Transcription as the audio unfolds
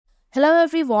Hello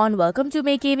everyone, welcome to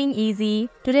Make Gaming Easy.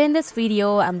 Today in this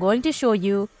video, I'm going to show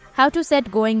you how to set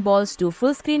going balls to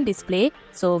full screen display.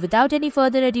 So without any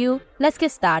further ado, let's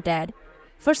get started.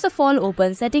 First of all,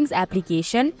 open Settings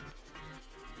application.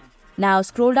 Now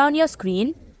scroll down your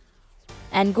screen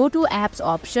and go to Apps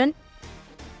option.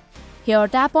 Here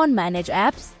tap on Manage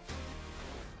Apps.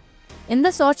 In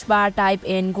the search bar, type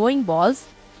in Going Balls.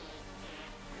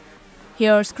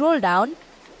 Here scroll down.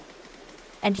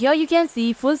 And here you can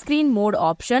see full screen mode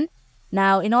option.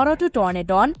 Now in order to turn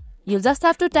it on, you'll just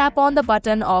have to tap on the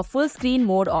button of full screen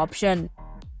mode option.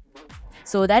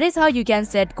 So that is how you can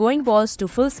set going balls to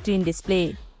full screen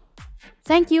display.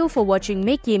 Thank you for watching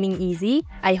Make Gaming Easy.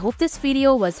 I hope this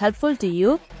video was helpful to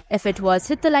you. If it was,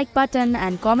 hit the like button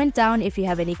and comment down if you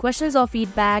have any questions or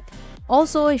feedback.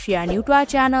 Also, if you are new to our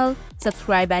channel,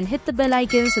 subscribe and hit the bell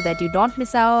icon so that you don't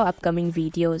miss our upcoming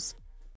videos.